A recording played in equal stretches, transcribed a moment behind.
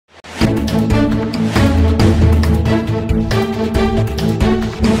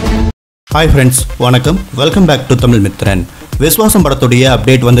Hi friends, வணக்கம். Welcome back to Tamil Mithran. விஸ்வாசம் படத்துடைய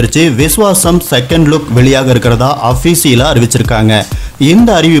update வந்துருச்சு. விஸ்வாசம் செகண்ட் லுக் வெளியாக இருக்கிறதா அஃபீஷியலா அறிவிச்சிருக்காங்க. இந்த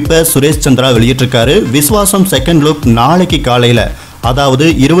அறிவிப்பை சுரேஷ் சந்திரா வெளியிட்டிருக்காரு. விஸ்வாசம் செகண்ட் லுக் நாளைக்கு காலையில, அதாவது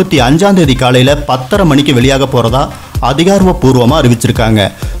 25ஆம் தேதி காலையில 10:30 மணிக்கு வெளியாக போறதா அதிகாரப்பூர்வமா அறிவிச்சிருக்காங்க.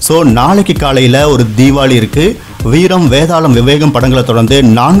 ஸோ நாளைக்கு காலையில ஒரு தீபாவளி இருக்கு. வீரம், வேதாளம், விவேகம் படங்களை தொடர்ந்து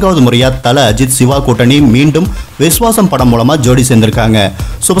 4வது முறையா தல அஜித் சிவா கூட்டணி மீண்டும் விஸ்வாசம் படம் மூலமா ஜோடி சேர்ந்திருக்காங்க.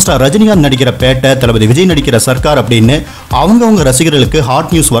 சூப்பர் ஸ்டார் ரஜினிகாந்த் நடிக்கிற பேட்டை, தளபதி விஜய் நடிக்கிற சர்க்கார் அப்படின்னு அவங்கவுங்க ரசிகர்களுக்கு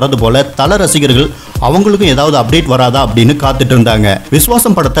ஹாட் நியூஸ் வரது போல தல ரசிகர்கள் அவங்களுக்கும் ஏதாவது அப்டேட் வராதா அப்படின்னு காத்துட்டு இருந்தாங்க.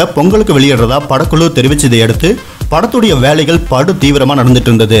 விஸ்வாசம் படத்தை பொங்கலுக்கு வெளியிடுறதா படக்குழு தெரிவிச்சதை அடுத்து படத்துடைய வேலைகள் படு தீவிரமா நடந்துட்டு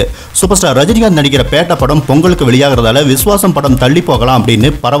இருந்தது. சூப்பர் ஸ்டார் ரஜினிகாந்த் நடிக்கிற பேட்ட படம் பொங்கலுக்கு வெளியாகிறதால விஸ்வாசம் படம் தள்ளி போகலாம் அப்படின்னு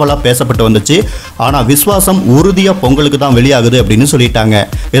பரவலா பேசப்பட்டு வந்துச்சு. ஆனா விஸ்வாசம் உறுதியா பொங்கலுக்கு தான் வெளியாகுது அப்படின்னு சொல்லிட்டாங்க.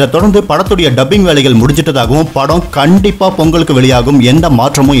 இதை தொடர்ந்து படத்துடைய டப்பிங் வேலைகள் முடிஞ்சிட்டதாகவும் படம் கண்டிப்பா பொங்கலுக்கு வெளியாகும், எந்த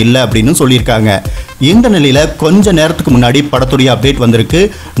மாற்றமும் இல்லை அப்படின்னு சொல்லியிருக்காங்க. இந்த நிலையில கொஞ்ச நேரத்துக்கு முன்னாடி படத்துடைய அப்டேட் வந்திருக்கு.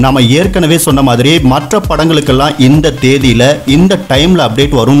 நாம ஏற்கனவே சொன்ன மாதிரி மற்ற படங்களுக்கெல்லாம் இந்த தேதியில இந்த டைம்ல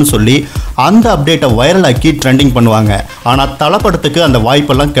அப்டேட் வரும்னு சொல்லி அந்த அப்டேட்டை வைரலாக்கி ட்ரெண்டிங் பண்ணுவாங்க. ஆனா தல படத்துக்கு அந்த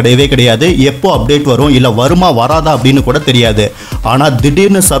வாய்ப்பெல்லாம் கிடையவே கிடையாது. எப்போ அப்டேட் வரும், இல்ல வருமா வராதா அப்படின்னு கூட தெரியாது. ஆனா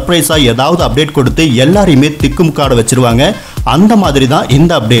திடீர்னு சர்ப்ரைஸா ஏதாவது அப்டேட் கொடுத்து எல்லாரையுமே திக்குமுக்காட வச்சிருவாங்க. அந்த மாதிரி தான்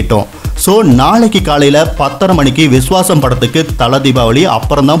இந்த அப்டேட்டும். ஸோ நாளைக்கு காலையில் 10:30 மணிக்கு விஸ்வாசம் படத்துக்கு தல தீபாவளி,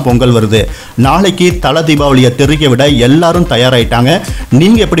 அப்புறம் தான் பொங்கல் வருது. நாளைக்கு தல தீபாவளியை தெரிவிக்க விட எல்லாரும் தயாராயிட்டாங்க.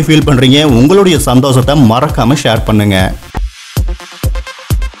 நீங்கள் எப்படி ஃபீல் பண்ணுறீங்க? உங்களுடைய சந்தோஷத்தை மறக்காமல் ஷேர் பண்ணுங்கள்.